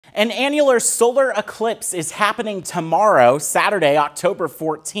An annular solar eclipse is happening tomorrow, Saturday, October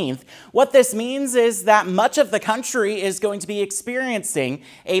 14th. What this means is that much of the country is going to be experiencing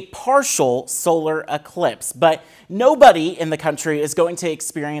a partial solar eclipse, but nobody in the country is going to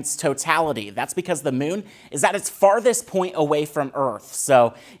experience totality. That's because the moon is at its farthest point away from Earth,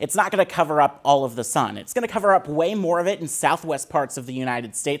 so it's not going to cover up all of the sun. It's going to cover up way more of it in southwest parts of the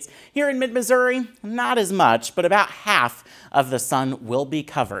United States. Here in mid-Missouri, not as much, but about half of the sun will be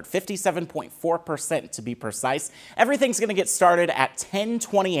covered. 57.4% to be precise. Everything's going to get started at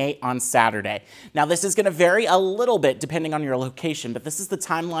 10:28 on Saturday. Now, this is going to vary a little bit depending on your location, but this is the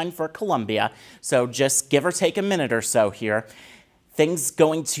timeline for Columbia, so just give or take a minute or so here. Things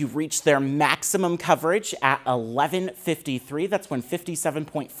going to reach their maximum coverage at 11:53. That's when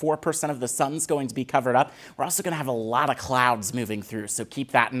 57.4% of the sun's going to be covered up. We're also going to have a lot of clouds moving through, so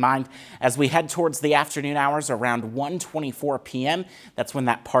keep that in mind. As we head towards the afternoon hours around 1:24 p.m., that's when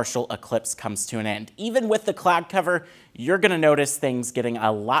that partial eclipse comes to an end. Even with the cloud cover, you're going to notice things getting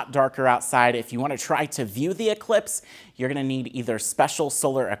a lot darker outside. If you want to try to view the eclipse, you're going to need either special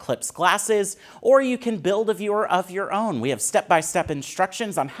solar eclipse glasses, or you can build a viewer of your own. We have step-by-step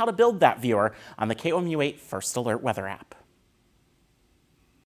instructions on how to build that viewer on the KOMU8 First Alert Weather app.